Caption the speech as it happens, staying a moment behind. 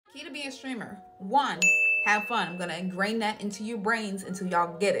Key to being a streamer. 1, have fun. I'm gonna ingrain that into your brains until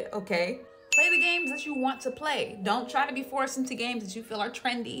y'all get it, okay? Play the games that you want to play. Don't try to be forced into games that you feel are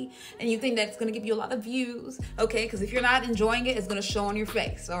trendy and you think that's gonna give you a lot of views, okay? Because if you're not enjoying it, it's gonna show on your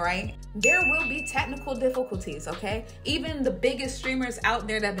face, all right? There will be technical difficulties, okay? Even the biggest streamers out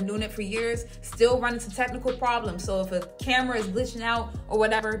there that have been doing it for years still run into technical problems. So if a camera is glitching out or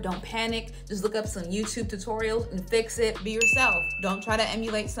whatever, don't panic. Just look up some YouTube tutorials and fix it. Be yourself. Don't try to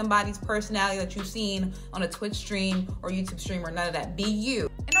emulate somebody's personality that you've seen on a Twitch stream or YouTube stream or none of that. Be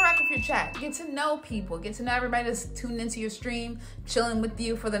you. Interact with your chat. Get to know people. Get to know everybody that's tuned into your stream, chilling with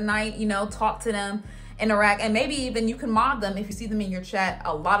you for the night, you know, talk to them, interact, and maybe even you can mod them if you see them in your chat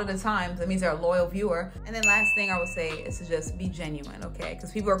a lot of the times. That means they're a loyal viewer. And then last thing I would say is to just be genuine, okay?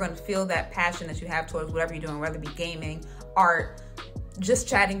 Because people are going to feel that passion that you have towards whatever you're doing, whether it be gaming, art, just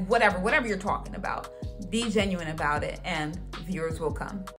chatting, whatever you're talking about. Be genuine about it and viewers will come.